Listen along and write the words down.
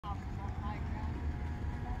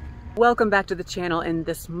Welcome back to the channel, and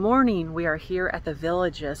this morning we are here at the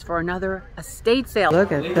Villages for another estate sale.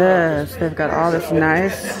 Look at this. They've got all this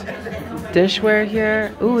nice dishware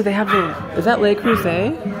here. Ooh, they have the, is that Le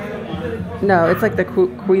Creuset? No, it's like the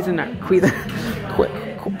Cuisinart.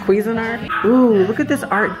 Ooh, look at this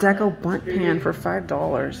Art Deco bunt pan for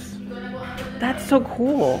 $5. That's so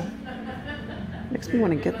cool. Makes me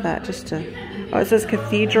want to get that just to, oh, it says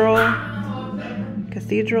cathedral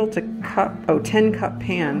to cup, oh, 10 cup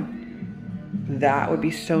pan. That would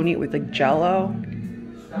be so neat with like Jello.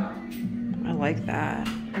 I like that.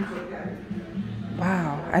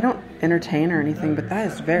 Wow, I don't entertain or anything, but that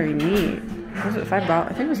is very neat. Was it $5? I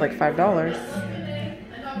think it was like $5.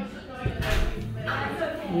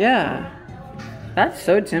 Yeah, that's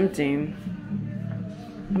so tempting.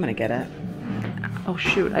 I'm gonna get it. Oh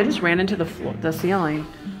shoot, I just ran into the ceiling.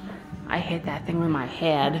 I hit that thing with my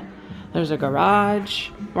head. There's a garage.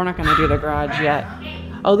 We're not gonna do the garage yet.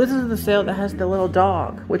 Oh, this is the sale that has the little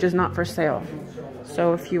dog, which is not for sale.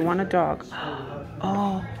 So if you want a dog,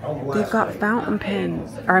 oh, they've got fountain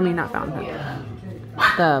pens. Or I mean, not fountain pens.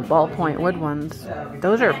 The ballpoint wood ones.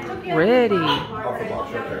 Those are pretty.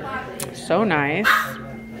 So nice.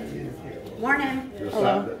 Morning.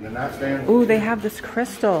 Hello. Ooh, they have this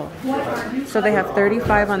crystal. So they have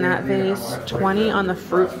 35 on that vase, 20 on the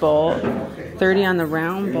fruit bowl, 30 on the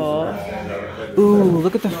round bowl. Ooh,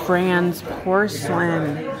 look at the Franz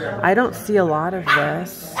porcelain. I don't see a lot of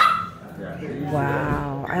this.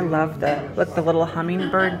 Wow, I love the, look, the little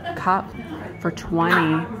hummingbird cup for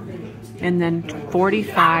 20. And then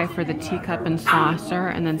 45 for the teacup and saucer,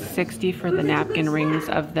 and then 60 for the napkin rings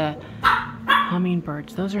of the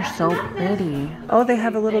hummingbirds. Those are so pretty. Oh, they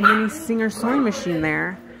have a little mini Singer sewing machine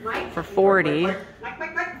there for 40.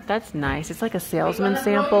 That's nice. It's like a salesman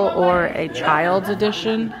sample or a child's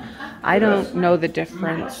edition. I don't know the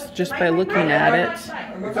difference just by looking at it.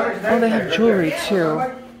 Oh, they have jewelry too.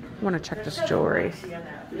 I want to check this jewelry.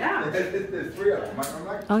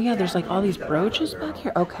 Oh yeah, there's like all these brooches back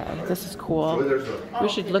here. Okay, this is cool. We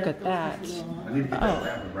should look at that. Oh,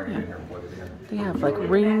 yeah. They have like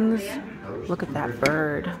rings. Look at that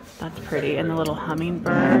bird. That's pretty. And the little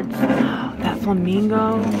hummingbirds. That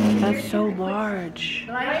flamingo. That's so large.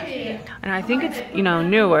 And I think it's, you know,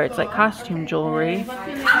 newer. It's like costume jewelry.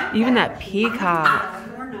 Even that peacock.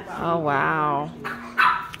 Oh, wow.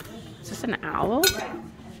 Is this an owl?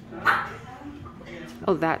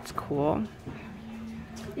 Oh, that's cool.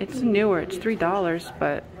 It's newer. It's $3,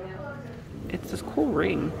 but it's this cool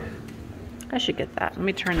ring. I should get that. Let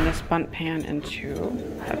me turn this bunt pan into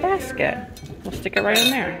a basket. We'll stick it right in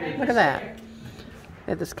there. Look at that.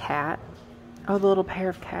 They have this cat. Oh, the little pair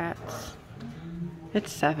of cats.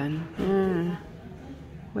 It's $7.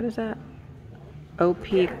 What is that?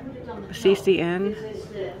 OPCCN.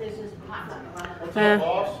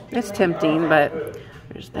 It's tempting, but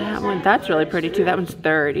there's that one. That's really pretty too. That one's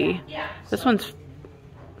 30. This one's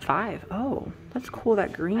 5. Oh, that's cool.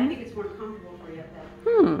 That green.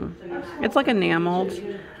 It's like enameled.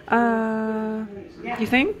 You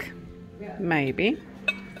think? Maybe.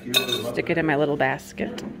 Stick it in my little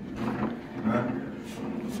basket.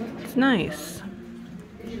 It's nice.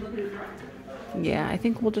 Yeah, I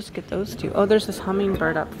think we'll just get those two. Oh, there's this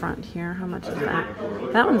hummingbird up front here. How much is that?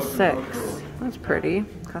 That one's $6. That's pretty.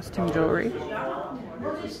 Costume jewelry.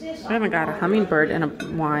 I haven't got a hummingbird in a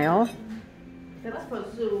while.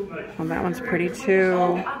 Oh, that one's pretty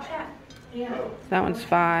too. That one's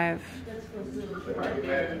 $5.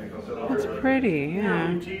 That's pretty,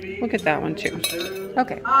 yeah. We'll get that one too.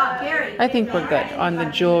 Okay. I think we're good on the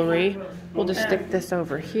jewelry. We'll just stick this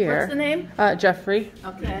over here. What's the name? Jeffrey.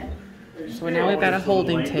 Okay. So now we've got a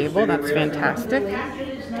holding table. That's fantastic.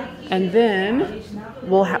 And then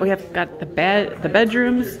we have got the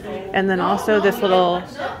bedrooms, and then also this little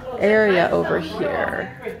area over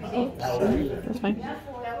here. Oops, that's fine.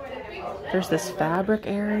 There's this fabric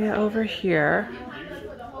area over here.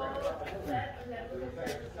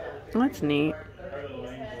 Oh, that's neat.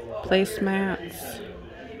 Placemats.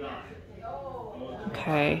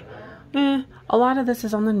 Okay. A lot of this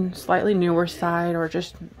is on the slightly newer side, or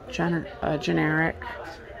just generic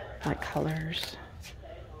like colors.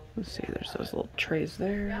 Let's see, there's those little trays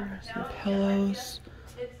there. Some pillows.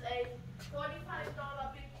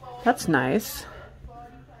 That's nice.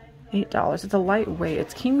 $8. It's a lightweight.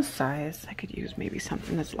 It's king size. I could use maybe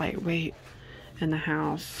something that's lightweight in the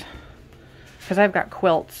house. Because I've got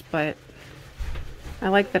quilts, but I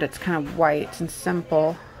like that it's kind of white and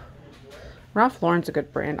simple. Ralph Lauren's a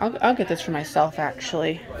good brand. I'll get this for myself,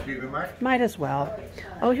 actually. Might as well.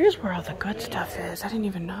 Oh, here's where all the good stuff is. I didn't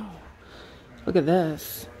even know. Look at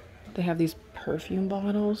this. They have these perfume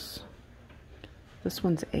bottles. This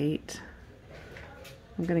one's $8.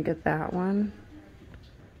 I'm gonna get that one.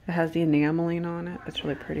 It has the enameling on it. It's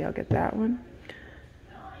really pretty. I'll get that one.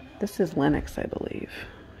 This is Lenox, I believe.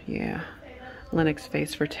 Yeah. Lenox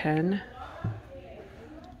vase for $10.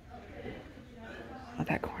 Oh,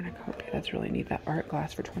 that cornucopia, that's really neat. That art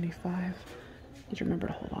glass for $25. Need to remember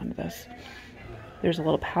to hold on to this. There's a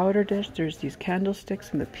little powder dish. There's these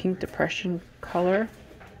candlesticks in the pink depression color.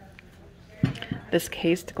 This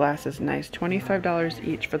cased glass is nice. $25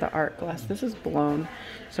 each for the art glass. This is blown,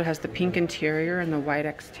 so it has the pink interior and the white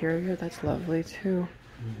exterior. That's lovely too.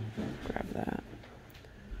 Grab that.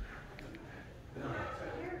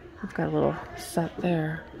 It's got a little set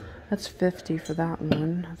there. That's $50 for that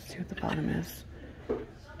one. Let's see what the bottom is.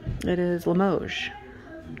 It is Limoges.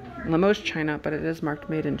 Limoges China, but it is marked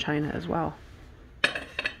made in China as well.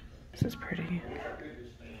 This is pretty.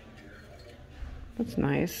 That's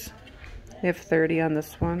nice. They have 30 on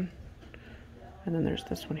this one. And then there's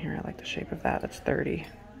this one here. I like the shape of that. That's 30.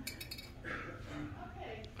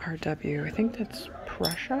 RW. I think that's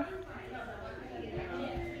Prussia.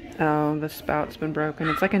 Oh, the spout's been broken.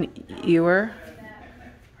 It's like an ewer.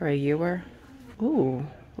 Or a ewer. Ooh,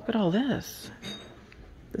 look at all this.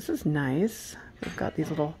 This is nice. They've got these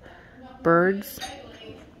little birds.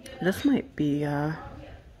 This might be, yeah,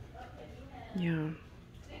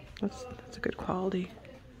 that's a good quality.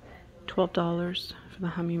 $12 for the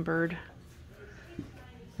hummingbird.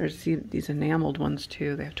 There's these enameled ones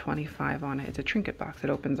too. They have 25 on it. It's a trinket box. It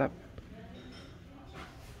opens up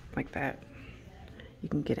like that. You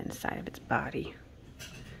can get inside of its body.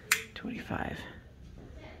 25.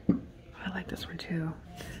 I like this one too.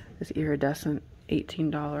 This iridescent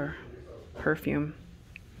 $18 perfume.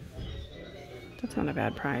 That's not a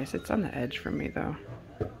bad price. It's on the edge for me though.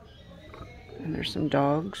 And there's some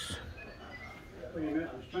dogs.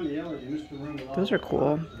 Those are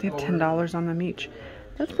cool. They have $10 on them each.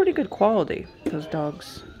 That's pretty good quality, those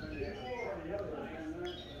dogs.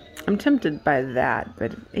 I'm tempted by that,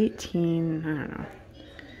 but 18, I don't know.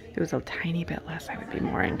 If it was a tiny bit less, I would be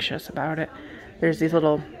more anxious about it. There's these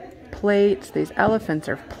little plates. These elephants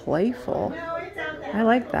are playful. I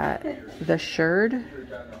like that. The sherd.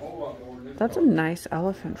 That's a nice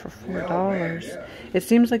elephant for $4. It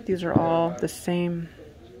seems like these are all the same.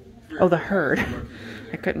 Oh, the herd.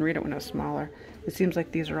 I couldn't read it when I was smaller. It seems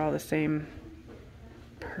like these are all the same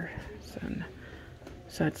person.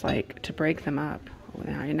 So it's like to break them up. Oh,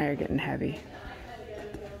 now you're getting heavy.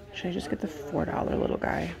 Should I just get the $4 little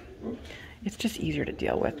guy? It's just easier to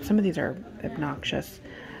deal with. Some of these are obnoxious.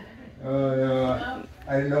 Yeah.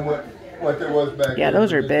 I didn't know what there was back there. Yeah,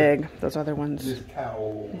 those are big. Those other ones. This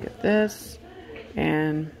cowl. Get this.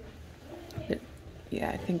 And yeah,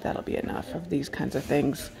 I think that'll be enough of these kinds of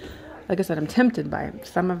things. Like I said, I'm tempted by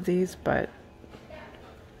some of these, but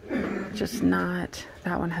just not.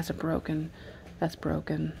 That one has a broken. That's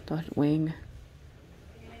broken. The wing.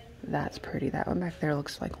 That's pretty. That one back there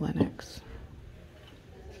looks like Lenox.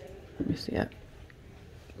 Let me see it.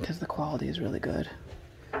 Because the quality is really good.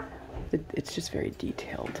 It's just very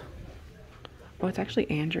detailed. Oh, it's actually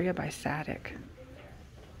Andrea by Sadik.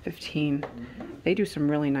 15. They do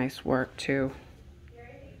some really nice work too.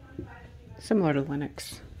 Similar to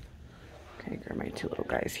Lenox. Okay, grab my two little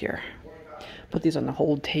guys here. Put these on the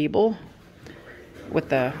whole table.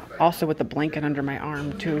 Also with the blanket under my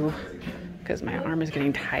arm too. Because my arm is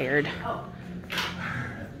getting tired.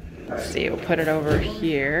 Let's see, we'll put it over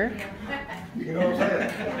here. We'll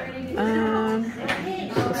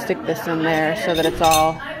stick this in there so that it's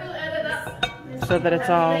all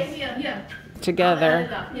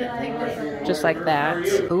together, just like that.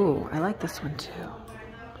 Ooh, I like this one too.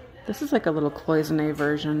 This is like a little cloisonne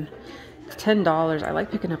version. It's $10. I like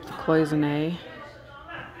picking up the cloisonne.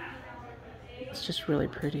 It's just really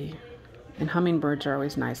pretty. And hummingbirds are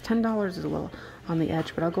always nice. $10 is a little on the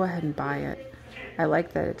edge, but I'll go ahead and buy it. I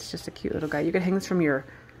like that it's just a cute little guy. You could hang this from your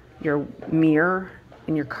mirror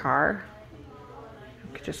in your car.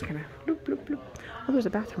 You could just kind of bloop, bloop, bloop. Oh, there's a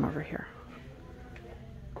bathroom over here.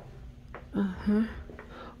 Uh-huh.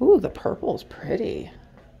 Ooh, the purple is pretty.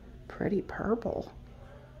 Pretty purple.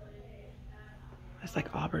 It's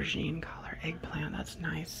like aubergine color. Eggplant, that's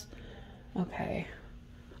nice. Okay.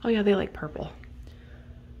 Oh yeah, they like purple.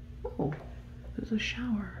 Oh, there's a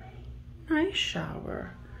shower. Nice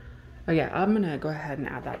shower. Oh yeah, I'm gonna go ahead and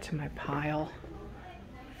add that to my pile.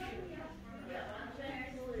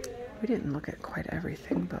 We didn't look at quite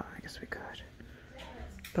everything, but I guess we could.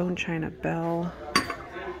 Bone china bell.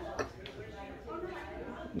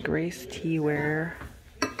 Grace teaware.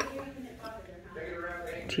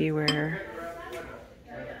 Teaware.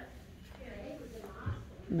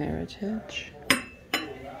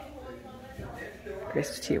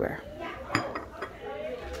 Grace's teaware.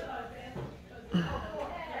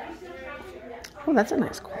 Oh, that's a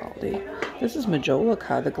nice quality. This is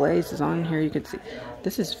Majolica. The glaze is on here. You can see.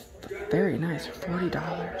 This is very nice for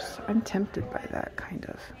 $40. I'm tempted by that kind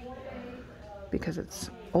of, because it's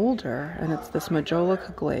older and it's this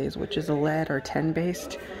Majolica glaze, which is a lead or tin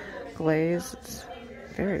based glaze. It's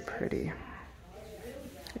very pretty.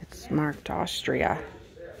 It's marked Austria.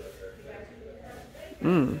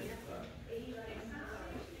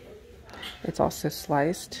 It's also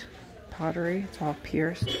sliced pottery. It's all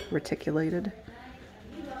pierced, reticulated.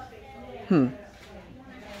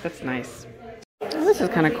 That's nice. Oh, this is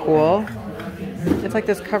kind of cool. It's like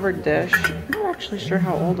this covered dish. I'm not actually sure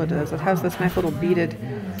how old it is. It has this nice little beaded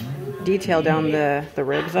detail down the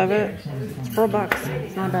ribs of it. It's $4.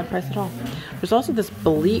 It's not a bad price at all. There's also this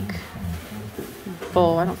Bleak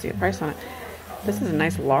bowl. I don't see a price on it. This is a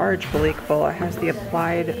nice large Bleak bowl. It has the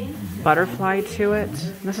applied butterfly to it.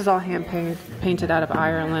 This is all hand painted out of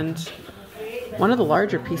Ireland. One of the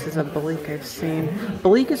larger pieces of Bleak I've seen.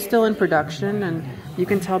 Bleak is still in production, and you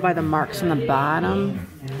can tell by the marks on the bottom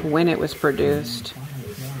when it was produced.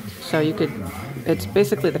 So you could, it's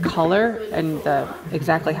basically the color and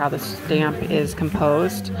exactly how the stamp is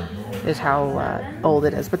composed is how old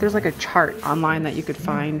it is. But there's like a chart online that you could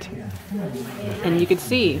find, and you could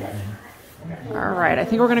see. All right, I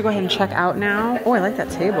think we're gonna go ahead and check out now. Oh, I like that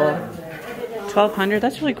table. $1,200.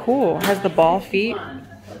 That's really cool. It has the ball feet.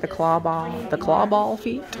 The claw ball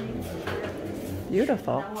feet.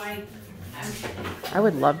 Beautiful. I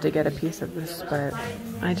would love to get a piece of this, but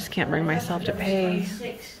I just can't bring myself to pay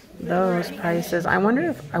those prices. I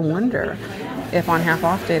wonder if on half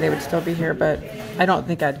off day they would still be here, but I don't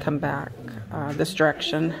think I'd come back this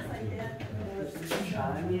direction.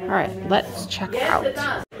 All right, let's check out.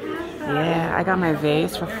 Yeah, I got my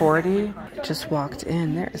vase for $40. Just walked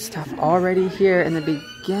in. There is stuff already here in the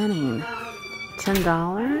beginning.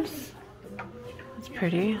 $10. That's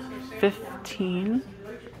pretty. $15.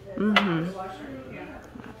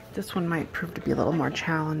 This one might prove to be a little more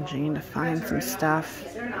challenging to find some stuff.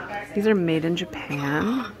 These are made in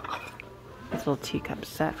Japan. This little teacup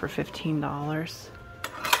set for $15.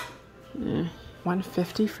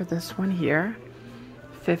 $150 for this one here.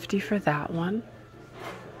 $50 for that one.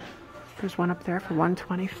 There's one up there for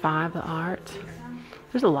 $125. The art.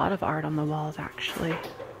 There's a lot of art on the walls actually.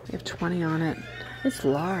 We have 20 on it. It's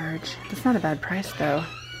large. It's not a bad price though.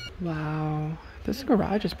 Wow. This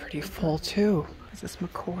garage is pretty full too. Is this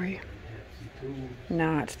McCoy?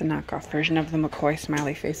 No, it's the knockoff version of the McCoy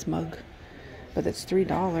smiley face mug. But it's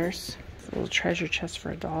 $3. It's a little treasure chest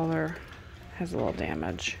for $1. Has a little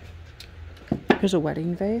damage. Here's a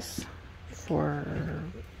wedding vase for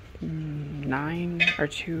 $9 or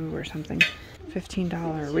 $2 or something.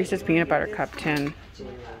 $15. Reese's Peanut Butter Cup tin.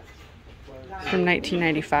 From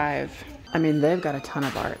 1995. I mean, they've got a ton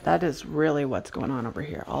of art. That is really what's going on over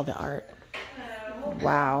here. All the art.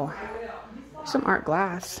 Wow. Some art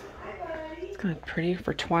glass. It's kind of pretty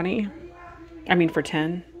for 20. I mean for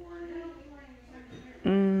 10.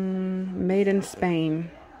 Made in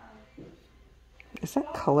Spain. Is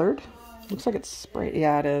that colored? Looks like it's sprayed.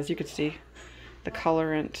 Yeah, it is. You could see the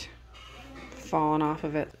colorant falling off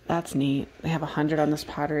of it. That's neat. They have 100 on this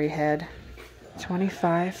pottery head.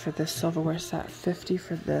 $25 for this silverware set, $50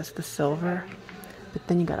 for this, the silver, but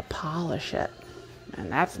then you gotta polish it, and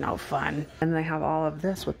that's no fun. And they have all of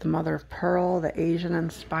this with the mother of pearl, the Asian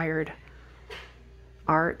inspired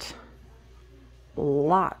art,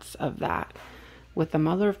 lots of that with the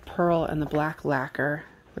mother of pearl and the black lacquer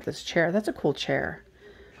with this chair. That's a cool chair.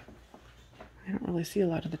 I don't really see a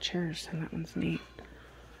lot of the chairs, and that one's neat.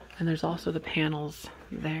 And there's also the panels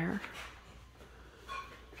there.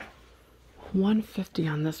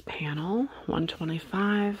 $150 on this panel,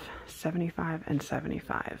 $125, $75, and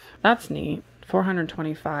 $75. That's neat.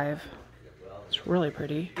 $425. It's really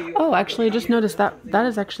pretty. Oh, actually, I just noticed that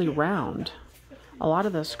is actually round. A lot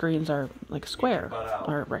of the screens are like square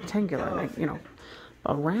or rectangular, like, you know,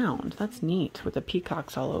 a round. That's neat with the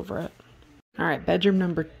peacocks all over it. All right, bedroom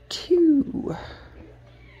number 2.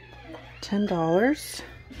 $10.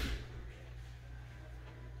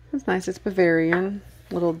 That's nice. It's Bavarian.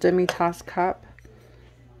 Little demi-tasse cup.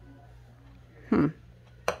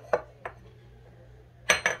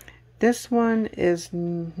 This one is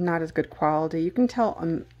not as good quality. You can tell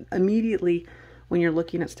immediately when you're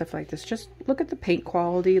looking at stuff like this. Just look at the paint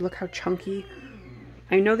quality. Look how chunky.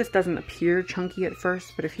 I know this doesn't appear chunky at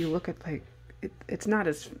first, but if you look at like, it's not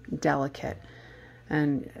as delicate.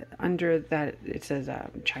 And under that, it says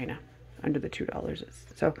China. Under the $2 is.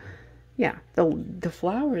 So, Yeah, the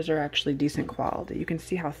flowers are actually decent quality. You can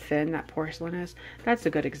see how thin that porcelain is. That's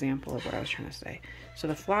a good example of what I was trying to say. So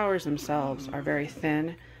the flowers themselves are very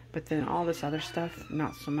thin, but then all this other stuff,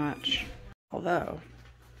 not so much. Although,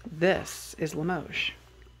 this is Limoges.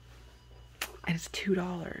 And it's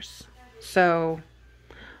 $2. So,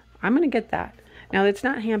 I'm going to get that. Now, it's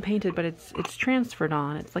not hand painted, but it's transferred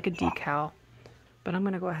on. It's like a decal. But I'm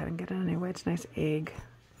going to go ahead and get it anyway. It's nice egg.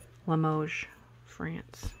 Limoges,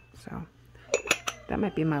 France. So, that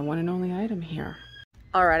might be my one and only item here.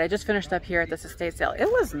 All right, I just finished up here at this estate sale. It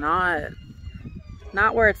was not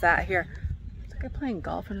where it's at here. It's like I'm playing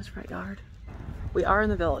golf in his front yard. We are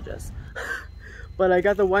in the Villages. But I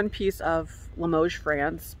got the one piece of Limoges,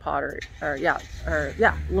 France pottery.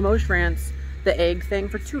 Limoges, France, the egg thing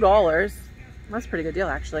for $2. That's a pretty good deal,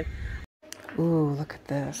 actually. Ooh, look at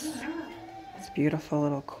this. It's a beautiful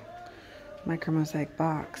little micro mosaic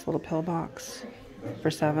box, little pill box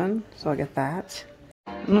for $7. So I'll get that.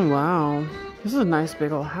 Oh, wow. This is a nice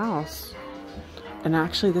big old house. And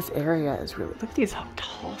actually this area is really, look at these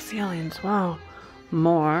tall ceilings. Wow.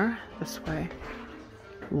 More this way.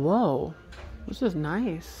 Whoa. This is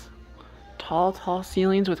nice. Tall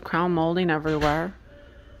ceilings with crown molding everywhere.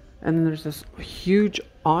 And then there's this huge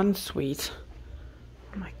ensuite.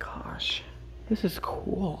 Oh my gosh. This is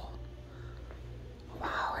cool.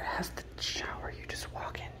 Wow, it has the shower you just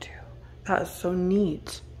walk into. That is so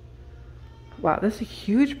neat. Wow, this is a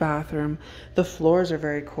huge bathroom. The floors are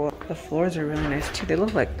very cool. The floors are really nice too. They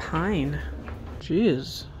look like pine.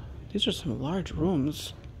 Jeez. These are some large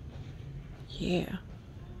rooms. Yeah.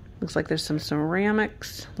 Looks like there's some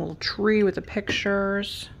ceramics. A little tree with the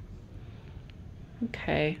pictures.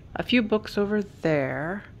 Okay. A few books over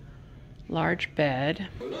there. Large bed.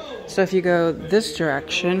 So if you go this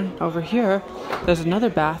direction, over here, there's another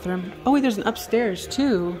bathroom. Oh wait, there's an upstairs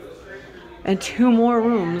too. And 2 more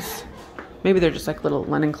rooms. Maybe they're just like little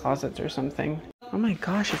linen closets or something. Oh my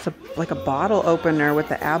gosh, it's like a bottle opener with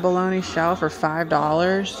the abalone shell for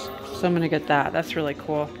 $5. So I'm gonna get that. That's really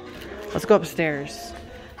cool. Let's go upstairs.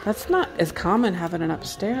 That's not as common having an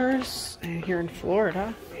upstairs here in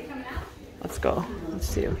Florida. Let's go. Let's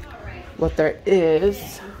see what there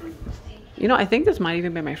is. You know, I think this might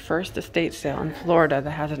even be my first estate sale in Florida that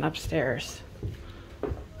has an upstairs.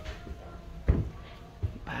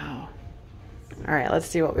 Wow. All right, let's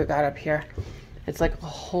see what we've got up here. It's like a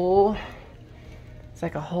whole,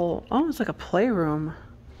 almost like a playroom.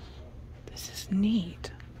 This is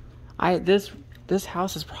neat. This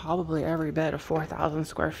house is probably every bit of 4,000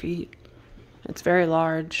 square feet. It's very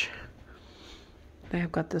large. They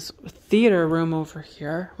have got this theater room over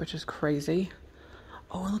here, which is crazy.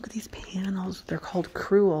 Oh, look at these panels. They're called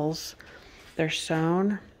crewels. They're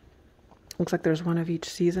sewn. Looks like there's one of each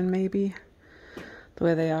season, maybe. The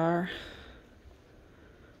way they are.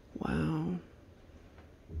 Wow.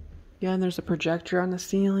 Yeah, and there's a projector on the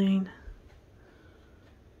ceiling.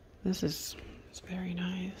 It's very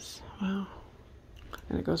nice. Wow.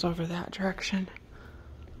 And it goes over that direction.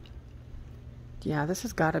 Yeah, this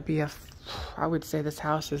has got to be I would say this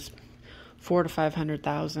house is $400,000 to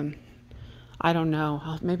 $500,000. I don't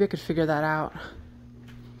know. Maybe I could figure that out.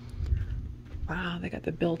 Wow, they got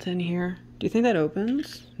the built-in here. Do you think that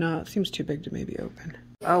opens? No, it seems too big to maybe open.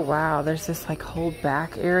 Oh wow, there's this like whole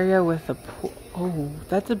back area with a pool. Oh,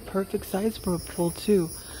 that's a perfect size for a pool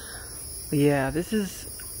too. Yeah, this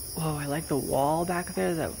is. Oh, I like the wall back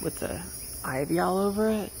there with the ivy all over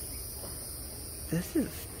it. This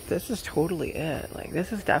is totally it. Like,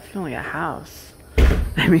 this is definitely a house.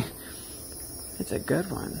 I mean, it's a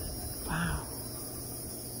good one. Wow.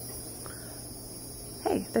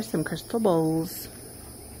 Hey, there's some crystal bowls.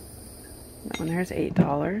 That one there's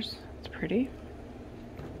 $8. It's pretty.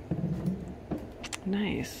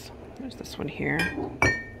 Nice. There's this one here.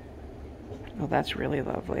 Oh, that's really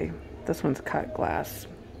lovely. This one's cut glass.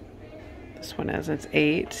 This one is. It's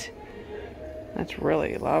 $8. That's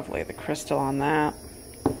really lovely. The crystal on that.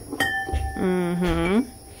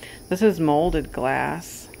 This is molded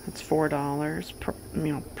glass. It's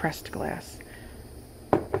 $4. Pressed glass.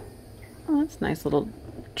 Oh, that's a nice little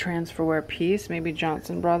transferware piece. Maybe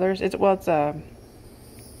Johnson Brothers. It's a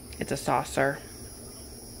saucer.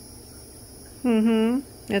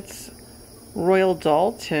 It's Royal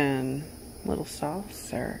Dalton. Little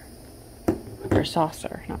saucer. Or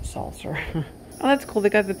saucer, not saucer. Oh, that's cool. They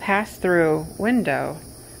got the pass-through window.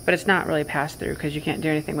 But it's not really pass-through because you can't do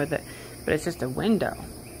anything with it. But it's just a window.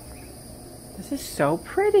 This is so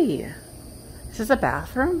pretty. Is this a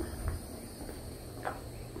bathroom?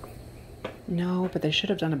 No, but they should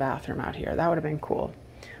have done a bathroom out here. That would have been cool.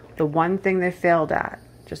 The one thing they failed at,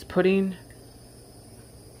 just putting,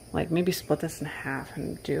 like maybe split this in half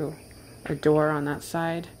and do a door on that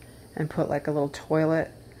side and put like a little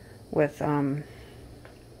toilet with a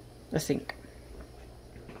sink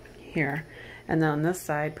here. And then on this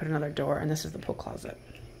side, put another door, and this is the pull closet.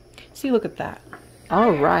 See, look at that.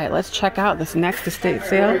 All right, let's check out this next estate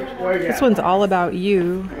sale. This one's all about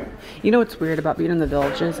you. You know what's weird about being in the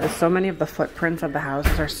Villages is so many of the footprints of the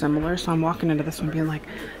houses are similar. So I'm walking into this one being like,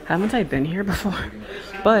 haven't I been here before?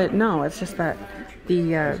 But no, it's just that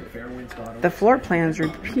the floor plans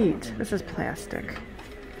repeat. This is plastic.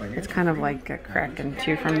 It's kind of like a cracking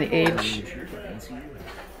too from the age.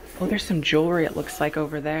 Oh, there's some jewelry it looks like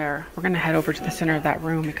over there. We're gonna head over to the center of that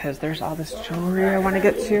room because there's all this jewelry I want to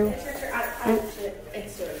get to. Oh,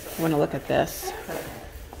 I want to look at this.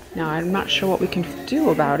 Now, I'm not sure what we can do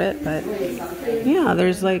about it, but yeah,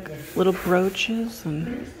 there's like little brooches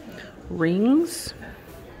and rings.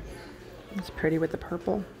 It's pretty with the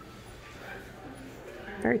purple.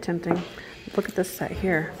 Very tempting. Look at this set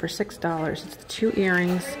here for $6. It's the 2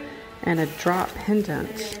 earrings and a drop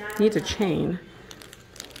pendant. Needs a chain.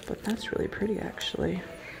 But that's really pretty, actually.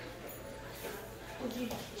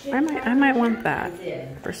 I might want that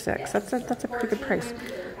for $6. That's a pretty good price.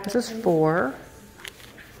 This is $4.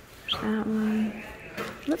 There's that one.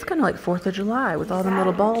 That's kind of like 4th of July with all them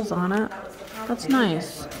little balls on it. That's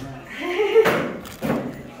nice.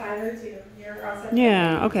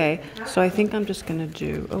 Yeah. Okay. So I think I'm just gonna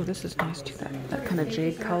do. Oh, this is nice too. That kind of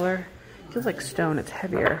jade color. Feels like stone. It's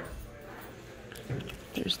heavier.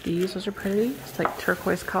 There's these. Those are pretty. It's like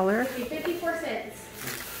turquoise color. 54 cents.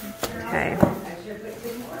 Okay.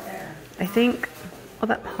 I think, oh,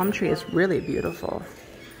 that palm tree is really beautiful.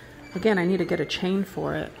 Again, I need to get a chain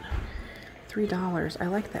for it. $3. I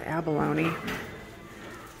like the abalone. Do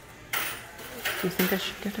you think I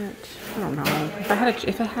should get it? I don't know. If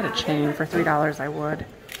I had a chain for $3, I would.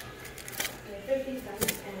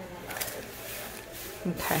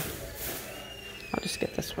 Okay. I'll just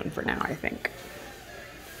get this one for now, I think.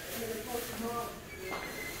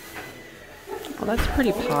 Well, that's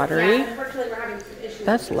pretty pottery.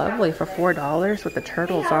 That's lovely for $4 with the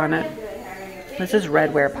turtles on it. This is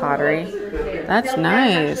redware pottery. That's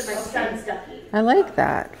nice. I like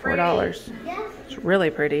that. $4. It's really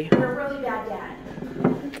pretty.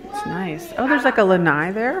 It's nice. Oh, there's like a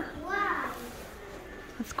lanai there.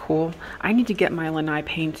 That's cool. I need to get my lanai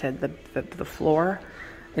painted, the floor,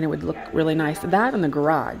 and it would look really nice. That in the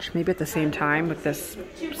garage, maybe at the same time with this,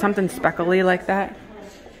 something speckly like that.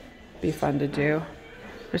 Be fun to do.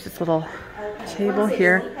 There's this little table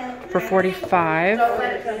here for $45.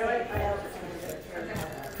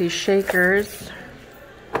 These shakers.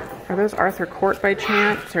 Are those Arthur Court by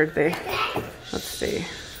chance? Or are they, let's see.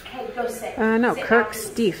 No, Kirk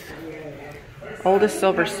Steef. Oldest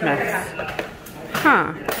silversmiths.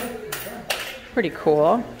 Huh. Pretty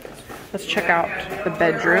cool. Let's check out the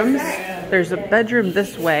bedrooms. There's a bedroom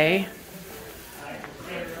this way.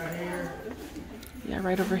 Yeah,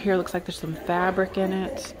 right over here looks like there's some fabric in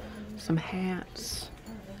it. Some hats.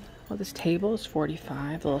 Oh, this table is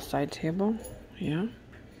 $45. The little side table. Yeah.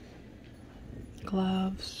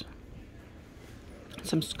 Gloves.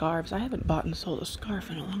 Some scarves. I haven't bought and sold a scarf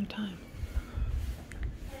in a long time.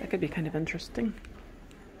 That could be kind of interesting.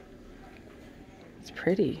 It's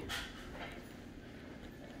pretty.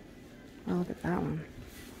 Oh, look at that one.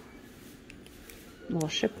 A little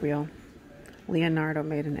ship wheel. Leonardo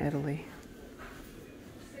made in Italy.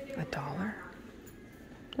 $1?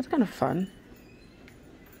 That's kind of fun.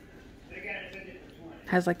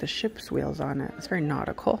 Has like the ship's wheels on it. It's very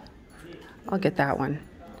nautical. I'll get that one.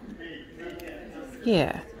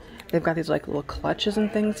 Yeah. They've got these like little clutches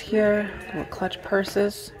and things here. Little clutch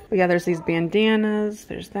purses. But yeah, there's these bandanas.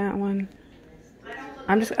 There's that one.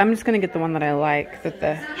 I'm just gonna get the one that I like, that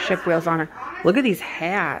the ship wheels on it. Look at these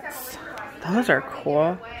hats. Those are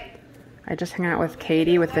cool. I just hang out with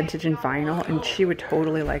Katie with Vintage and Vinyl, and she would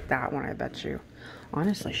totally like that one, I bet you.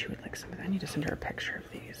 Honestly, she would like some of that. I need to send her a picture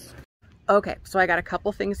of these. Okay, so I got a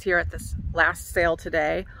couple things here at this last sale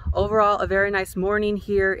today. Overall, a very nice morning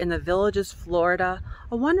here in the Villages, Florida.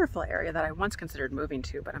 A wonderful area that I once considered moving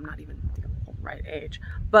to, but I'm not even the right age.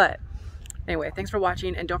 But anyway, thanks for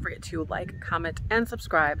watching, and don't forget to like, comment, and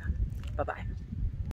subscribe. Bye-bye.